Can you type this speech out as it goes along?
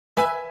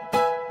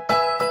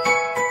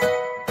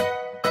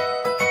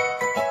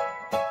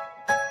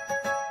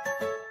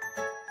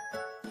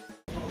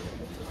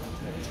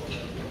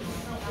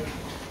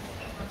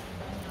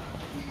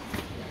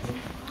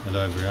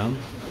everyone.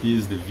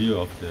 This is the view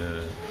of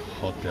the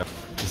hotel.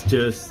 It's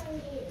just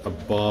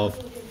above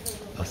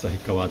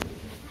Asahikawa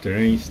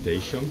train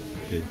station,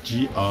 the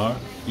GR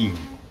Inn.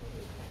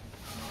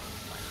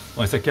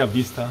 Bom, essa aqui é a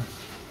vista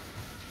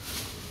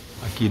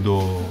aqui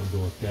do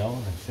hotel,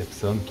 a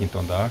recepção do quinto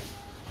andar.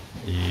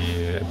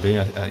 E é bem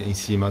em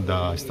cima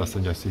da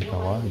estação de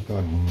Asahikawa, então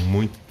é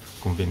muito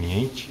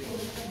conveniente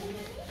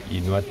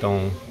e não é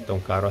tão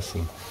caro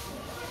assim.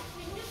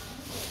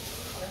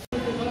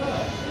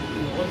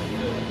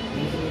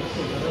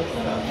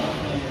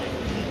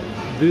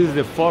 This is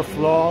the fourth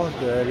floor.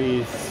 There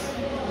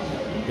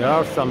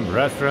are some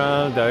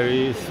restaurants. There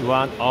is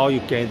one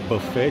all-you-can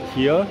buffet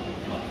here.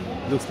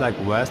 Looks like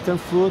Western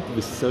food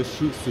with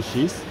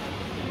sushis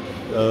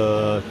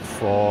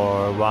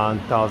for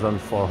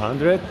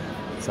 1,400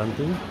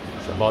 something.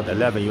 It's about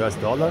 11 US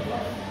dollars.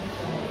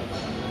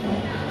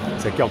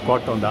 Esse aqui é o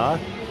quarto andar.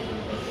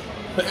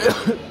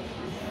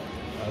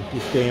 Aqui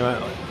tem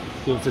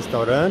os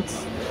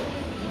restaurantes,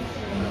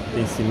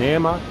 tem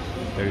cinema.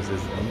 There is a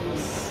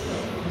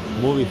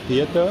movie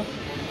theater.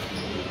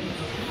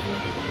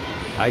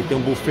 Aí tem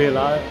um buffet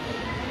lá,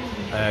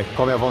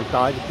 come à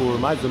vontade por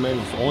mais ou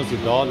menos 11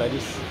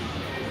 dólares.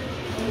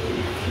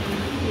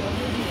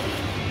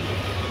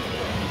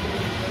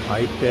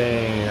 Aí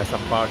tem essa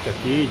parte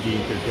aqui de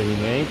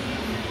entretenimento.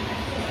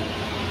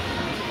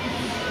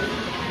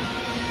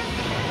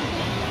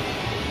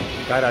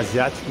 Cara,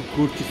 asiático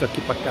curte isso aqui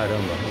pra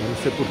caramba, eu não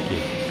sei porquê.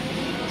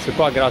 Você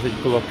com a graça de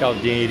colocar o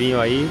dinheirinho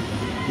aí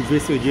e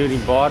ver seu dinheiro ir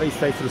embora e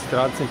sair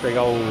frustrado sem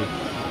pegar o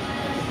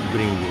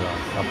brinde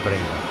lá, a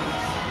prenda.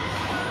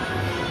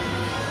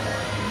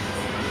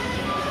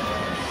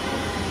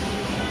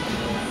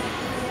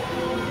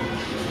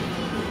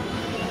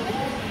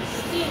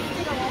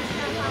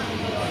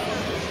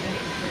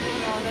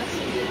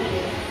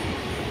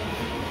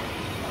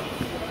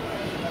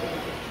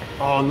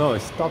 Oh no,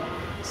 it stopped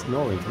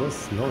snowing. It was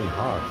snowing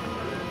hard.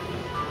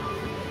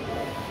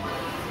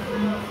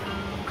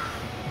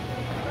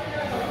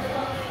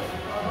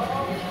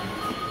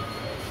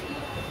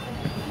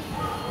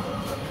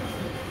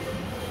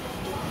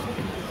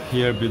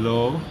 Here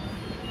below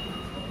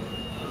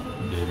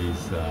there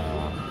is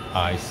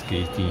ice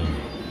skating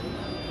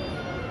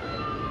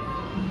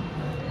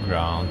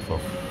ground for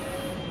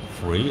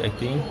free, I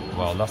think.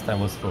 Well, last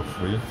time was for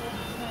free.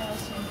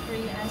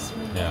 Free ice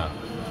cream. Yeah.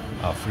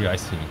 Free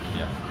ice cream,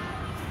 yeah.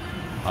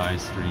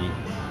 Ice cream,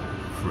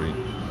 free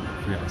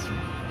ice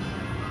cream.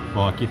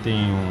 Bom, aqui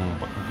tem um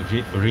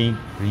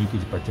rink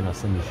de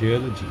patinação de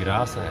gelo, de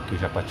graça. Aqui eu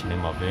já patinei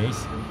uma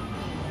vez.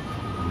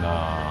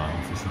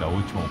 Não sei se da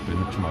última ou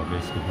penúltima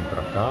vez que eu vim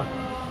pra cá.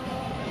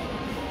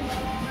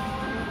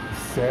 O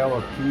céu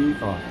aqui,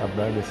 ó, tá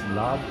aberto desse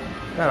lado.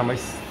 Cara,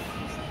 mas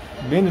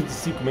menos de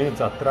 5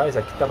 minutos atrás,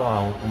 aqui tava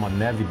uma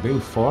neve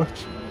bem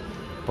forte.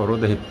 Parou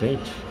de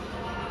repente.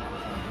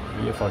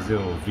 Eu ia fazer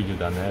o vídeo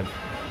da neve,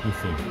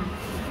 enfim.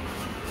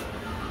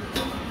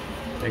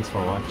 Thanks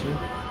for watching.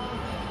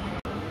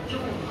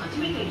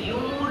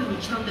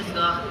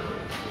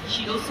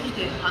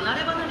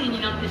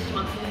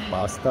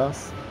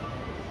 Pastas.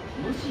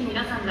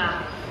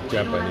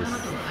 Japanese.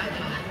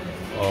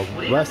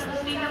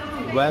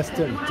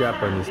 Western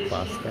Japanese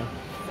pasta.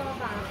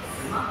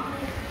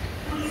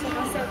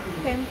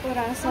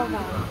 Tempura soba.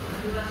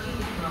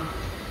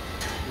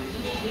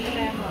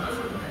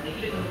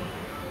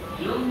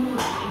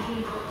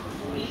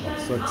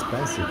 So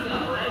expensive.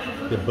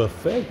 The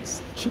buffet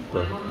is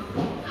cheaper.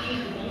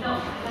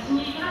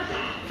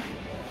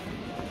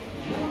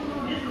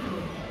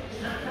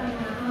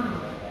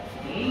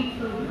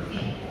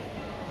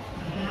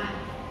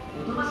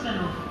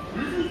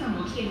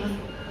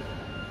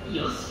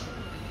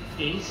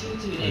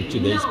 And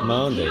today's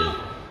Monday.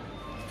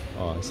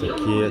 Ó, isso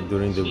aqui é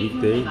during the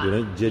weekday,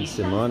 durante o dia de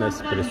semana,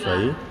 esse preço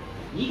aí.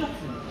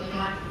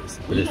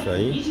 Esse preço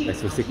aí. Aí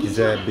se você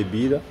quiser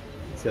bebida,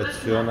 você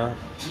adiciona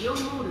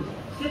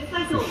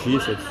sushi,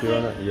 você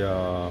adiciona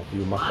e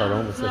o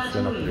macarrão você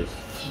adiciona preço.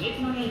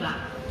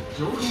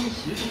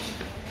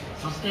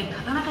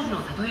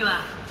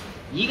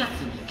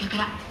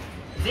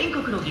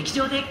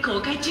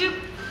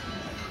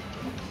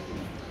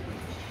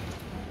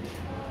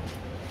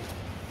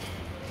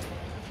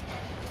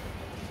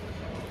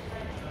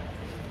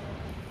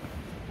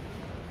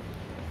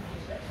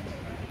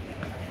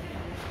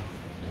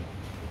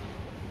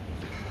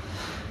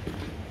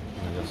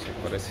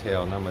 Parece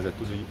real, né? Mas é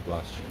tudo de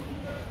plástico.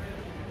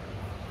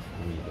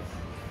 Comidas.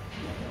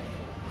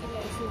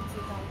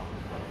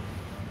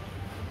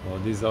 Oh,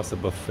 this is also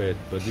buffet,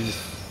 but this is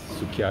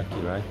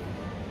sukiyaki, right?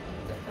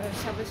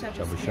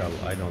 Shabu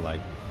shabu. I don't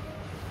like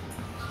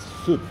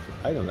soup.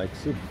 I don't like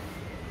soup.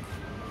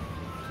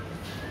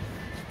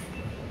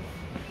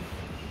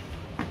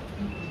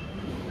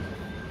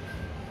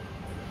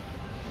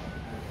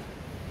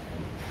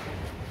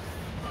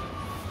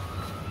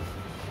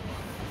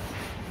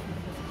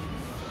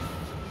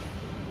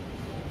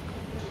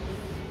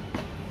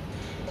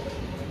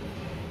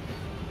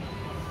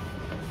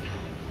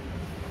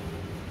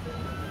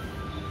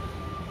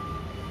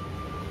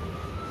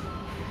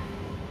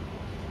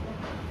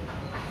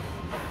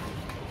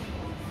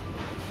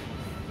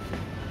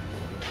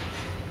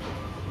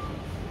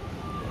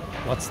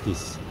 What's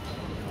this?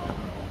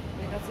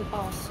 那个是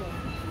报税，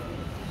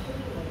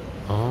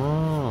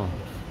 Oh,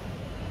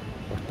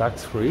 for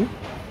tax free?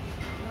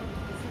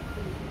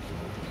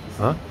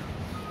 Huh?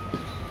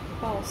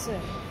 报税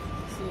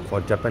是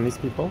For Japanese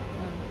people?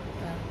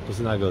 对，不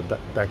是那个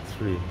tax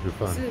free 不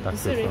refund, 是 tax 不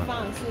是 refund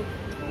refund 是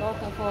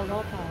local for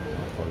local。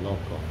 for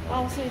local.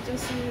 报税就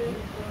是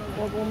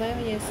我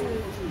们也是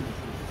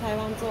台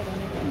湾做的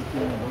那个。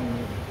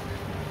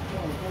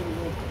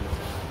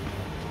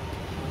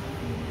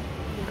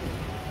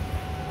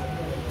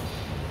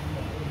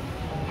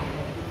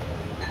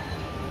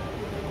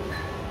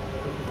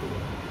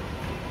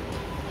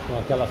Então,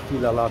 aquela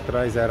fila lá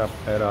atrás era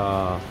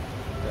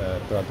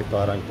para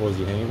declarar imposto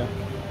de renda.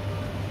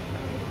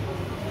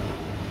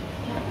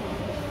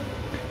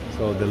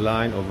 So the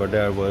line over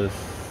there was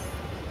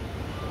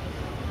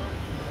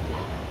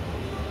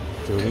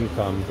to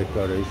income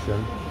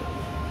declaration,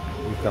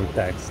 income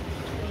tax.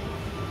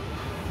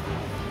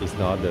 It's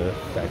not the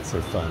tax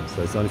refund,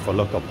 so it's only for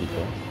local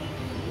people.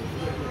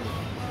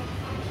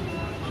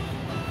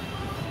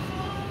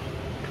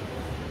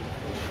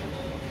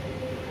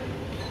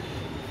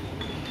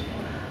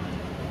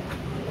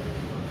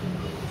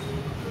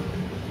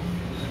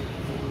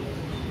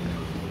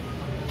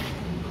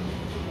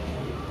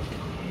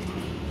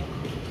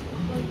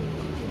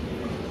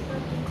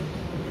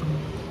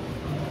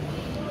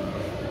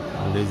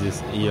 And this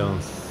is Aeon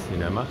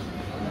Cinema.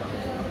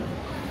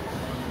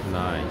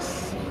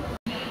 Nice.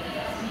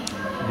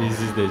 This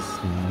is the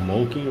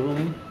smoking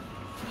room.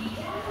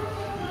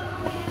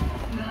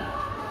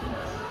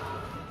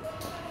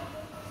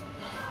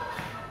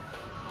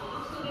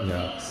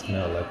 Yeah,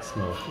 smell like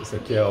smoke. Esse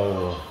aqui é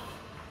o,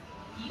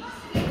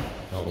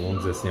 vamos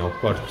dizer assim, é o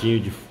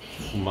quartinho de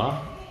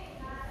fumar.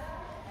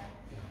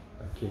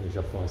 Aqui no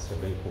Japão isso é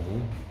bem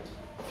comum.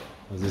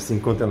 Às vezes se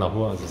encontra na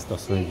rua as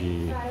estações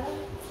de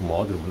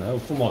fumódromo, né? O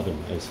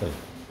fumódromo, é isso aí.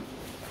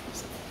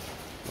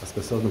 As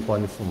pessoas não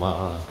podem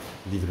fumar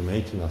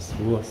livremente nas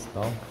ruas e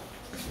tal.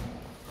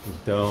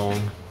 Então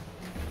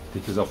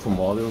tem que usar o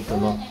fumódromo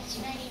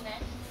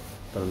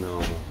para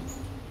não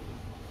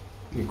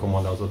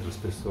incomodar as outras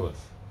pessoas.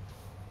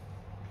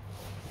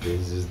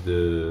 This is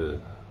the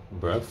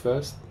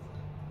breakfast.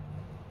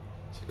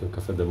 Esse aqui é o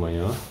café da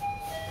manhã.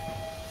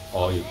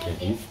 All you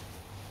can eat.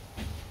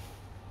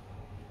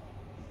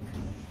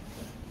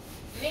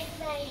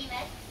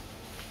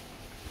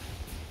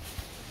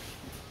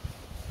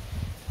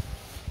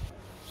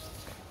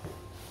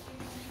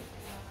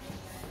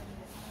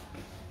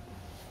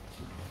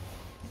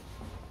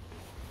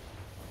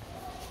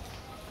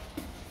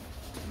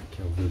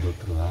 Aqui é o view do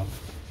outro lado.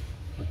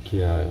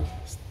 Aqui é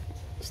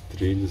os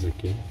trilhos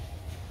aqui.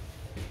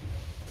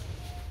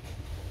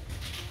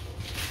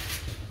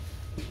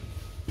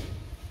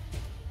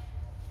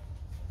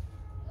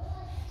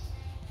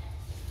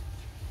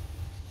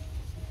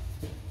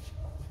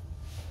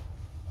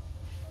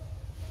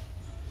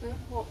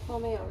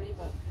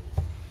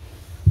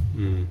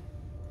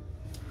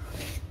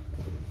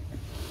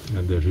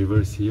 And the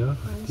river is here.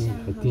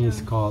 I think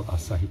it's called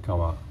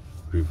Asahikawa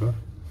River,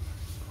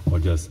 or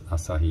just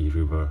Asahi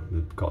River,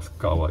 because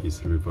Kawa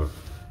is river.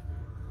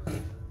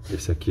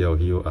 Esse aqui é o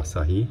rio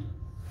Asahi.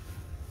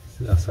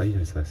 Asahi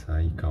é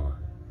Asahikawa.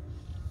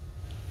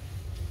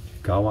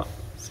 Kawa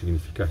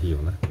significa rio,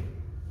 né?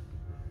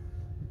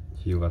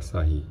 Rio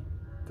Asahi.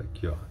 Tá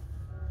aqui, ó.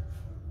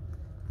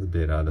 As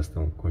beiradas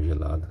estão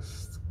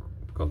congeladas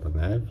por causa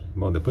da neve.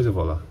 Bom, depois eu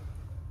vou lá.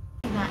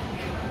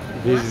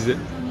 This is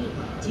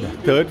the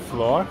third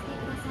floor.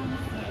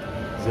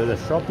 There's a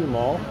shopping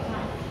mall.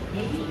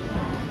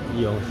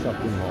 Aeon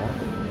shopping mall.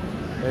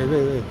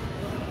 Wait.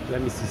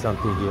 Let me see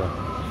something here.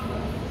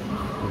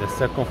 The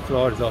second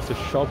floor is also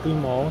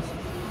shopping malls.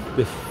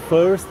 The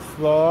first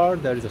floor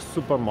there is a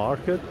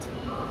supermarket.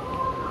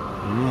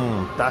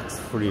 Tax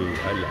free.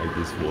 I like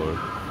this word.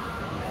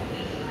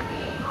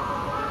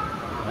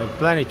 I'm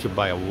planning to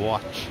buy a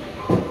watch.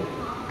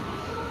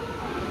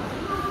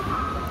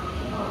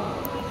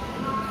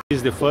 This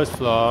is the first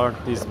floor.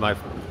 This is my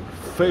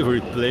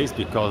favorite place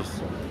because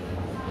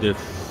the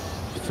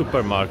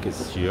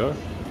supermarkets here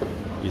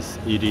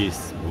it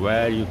is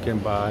where you can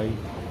buy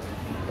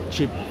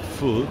cheap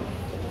food.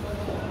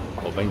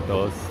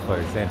 Obentos, for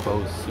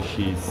example,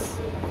 sushis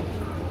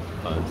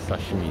and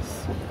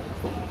sashimis.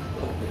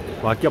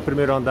 Bom, aqui é o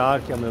primeiro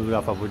andar, que é o meu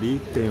lugar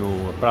favorito. Tem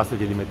a praça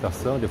de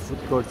alimentação, the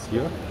food courts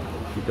here.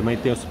 E também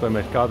tem o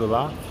supermercado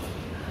lá.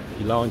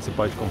 E lá onde você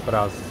pode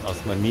comprar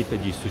as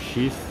marmitas de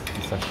sushis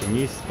e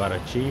sashimis,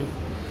 baratinho.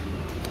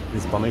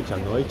 Principalmente à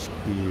noite,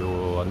 que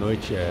à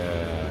noite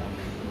é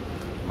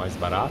mais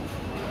barato.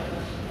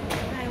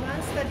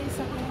 Taiwan Study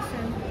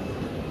Submission.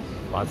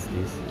 What's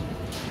this?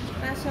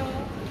 他说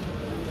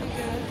那个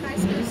high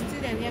school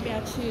student 要不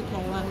要去台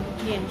湾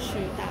念书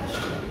大学？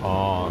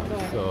 Oh, 对。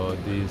 so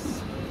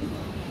this.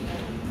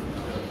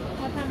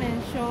 他们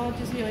说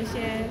就是有一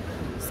些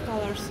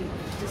scholarship，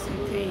就是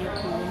可以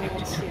补那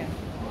个钱。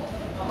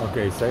 Ok,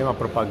 isso aí é uma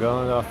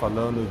propaganda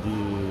falando de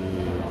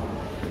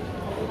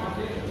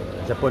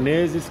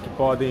japoneses que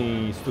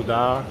podem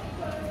estudar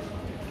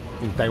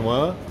em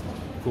Taiwan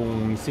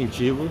com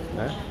incentivo,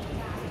 né?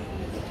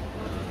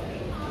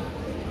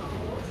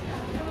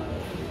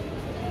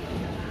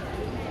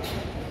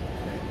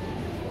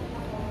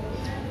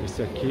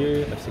 Esse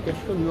aqui acho que é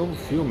um novo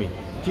filme.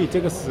 Gee,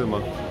 take us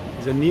to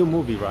It's a new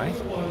movie, right?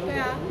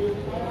 Yeah.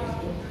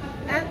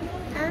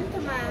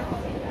 Ant-Man.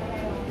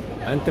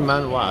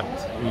 Ant-Man what?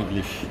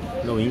 English?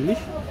 No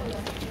English?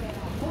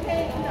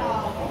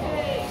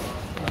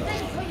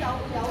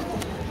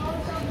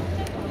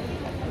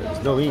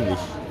 There's no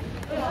English.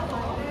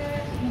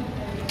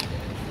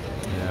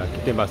 É, aqui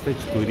tem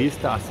bastante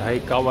turista.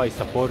 Asahikawa,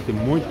 Sapporo tem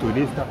muito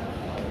turista.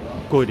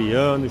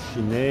 Coreano,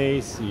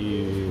 chinês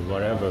e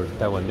whatever,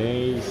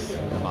 taiwanês,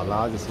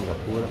 Malásia,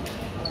 Singapura.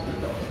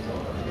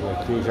 E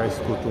aqui eu já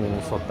escuto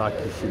um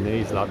sotaque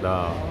chinês lá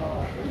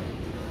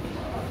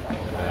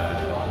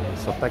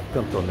sotaque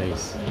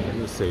cantonês. Eu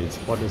não sei, eles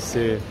podem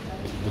ser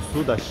do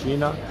sul da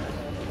China,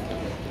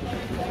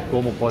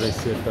 como podem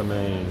ser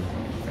também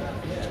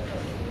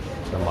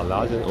da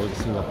Malásia ou de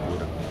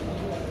Singapura.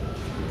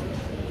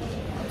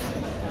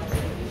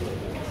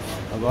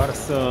 Agora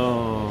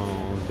são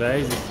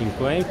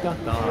 10h50,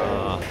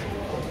 tá?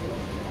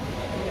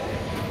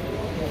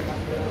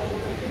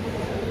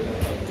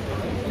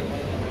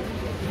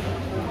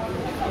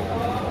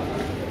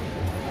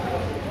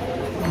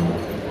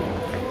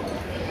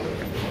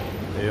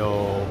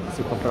 Eu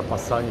preciso comprar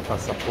passagem para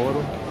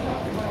Sapporo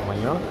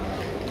amanhã,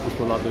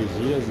 fico lá 2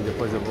 dias e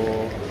depois eu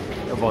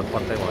volto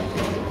para Taiwan.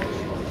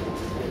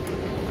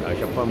 O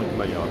Japão é muito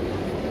melhor.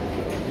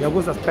 Em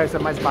alguns aspectos é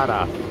mais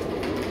barato.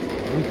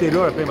 No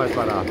interior é bem mais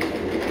barato.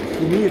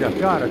 Comida,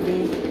 cara,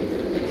 tem...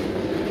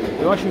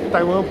 Eu acho que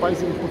Taiwan é um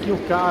país um pouquinho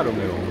caro,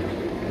 meu.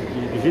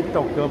 E do jeito que está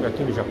o câmbio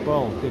aqui no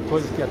Japão, tem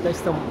coisas que até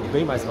estão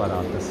bem mais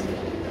baratas.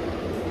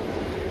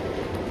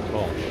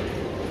 Bom,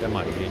 até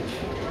mais, gente.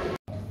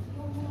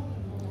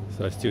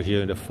 So I'm still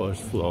here in the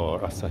first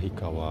floor,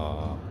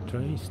 Asahikawa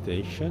train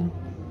station.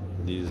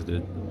 This is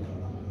the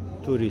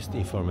tourist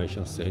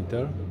information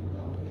center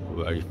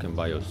where you can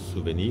buy your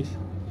souvenirs,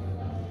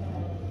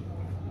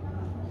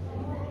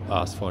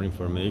 ask for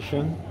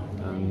information,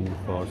 and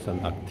for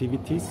some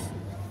activities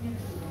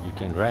you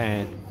can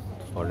rent.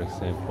 For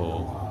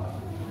example,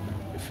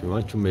 if you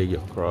want to make a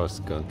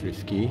cross-country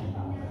ski,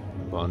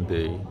 one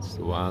day it's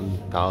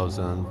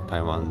 1,000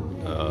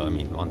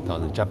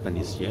 1,000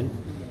 Japanese yen.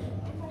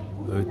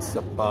 It's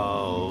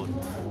about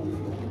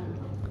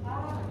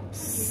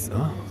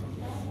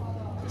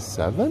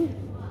 $7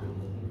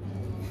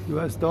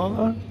 US.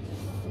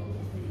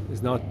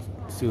 It's not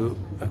too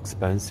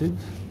expensive.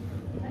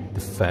 The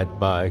fat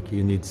bike,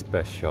 you need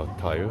special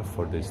tire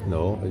for the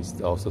snow.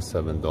 It's also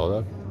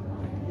 $7.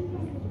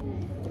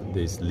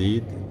 This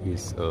lead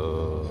is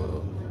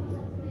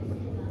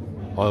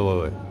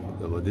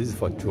this is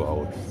for 2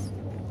 hours.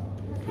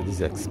 So this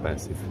is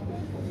expensive.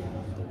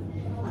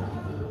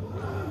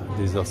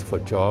 This is also for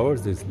 2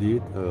 hours. This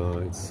lead,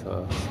 it's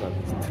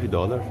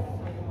 $3.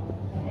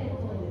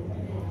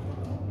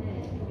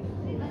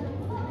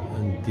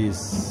 And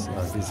this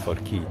is for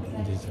kid.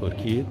 This is for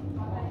kid.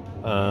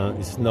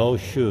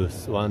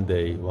 Snowshoes, one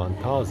day,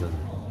 1,000.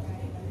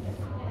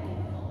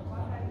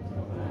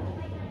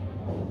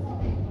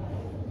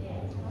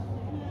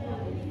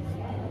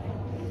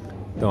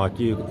 Então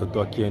aqui, eu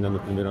estou aqui ainda no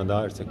primeiro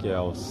andar. Esse aqui é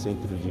o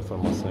centro de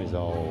informações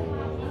ao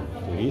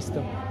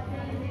turista.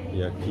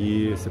 E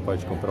aqui você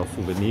pode comprar o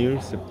souvenir,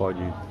 você pode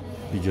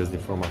pedir as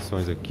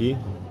informações aqui.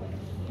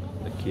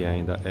 Aqui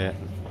ainda é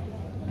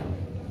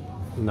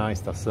na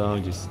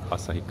estação de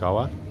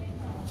Asahikawa.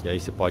 E aí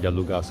você pode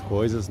alugar as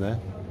coisas, né?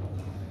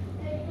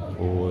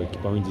 O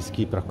equipamento de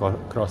esqui para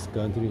cross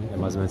country é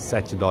mais ou menos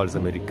 $7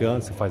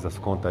 americanos. Você faz as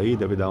contas aí,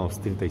 deve dar uns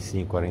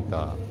 35,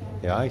 40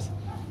 reais.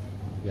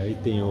 E aí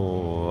tem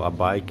a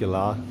bike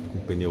lá, com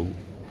pneu,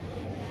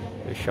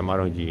 eles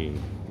chamaram de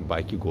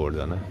bike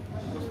gorda, né?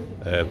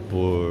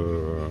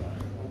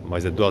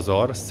 Mas é 2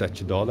 horas,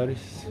 $7.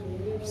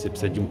 Você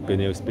precisa de um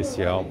pneu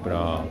especial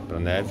para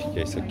neve, que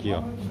é esse aqui,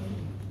 ó.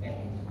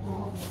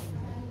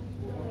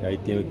 E aí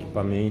tem o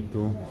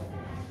equipamento,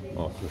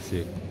 ó, que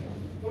você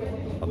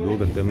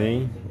aluga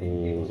também,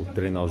 o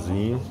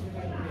trenalzinho,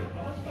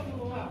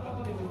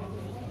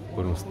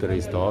 por uns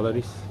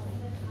 $3.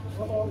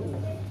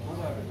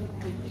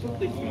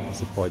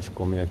 Você pode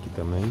comer aqui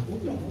também.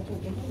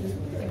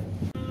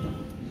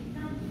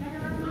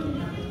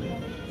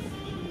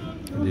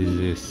 This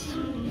is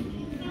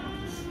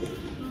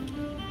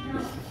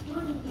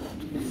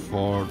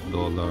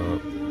 $4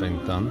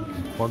 pentan,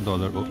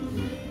 $4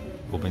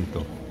 o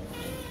bentô.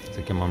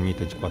 Essa aqui é uma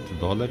marmita de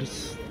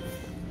 $4.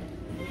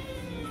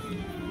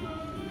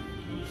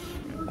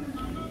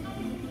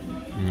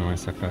 Não,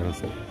 essa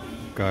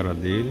cara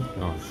dele,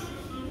 ó.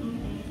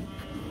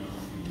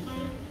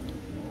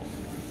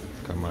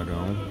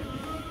 Camarão.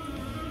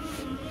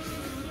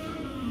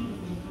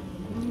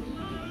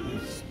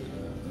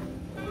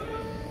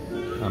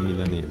 A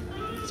milanesa.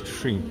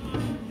 Shrimp.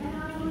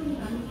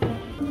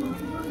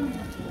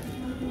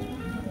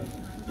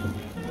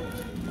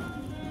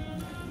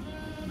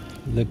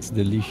 Looks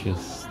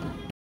delicious.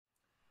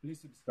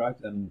 Please subscribe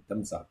and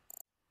thumbs up.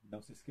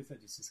 Não se esqueça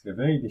de se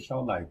inscrever e deixar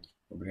o like.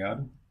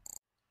 Obrigado.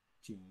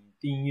 请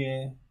订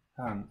阅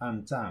和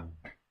按赞。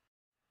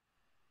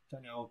チャ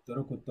ンネル登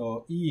録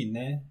といい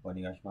ねお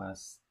願いしま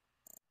す。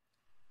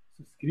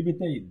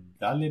Suscríbete y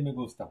dale me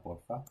gusta,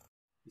 porfa.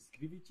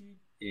 Inscríbete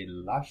y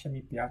lascia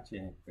mi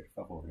piace, per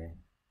favore.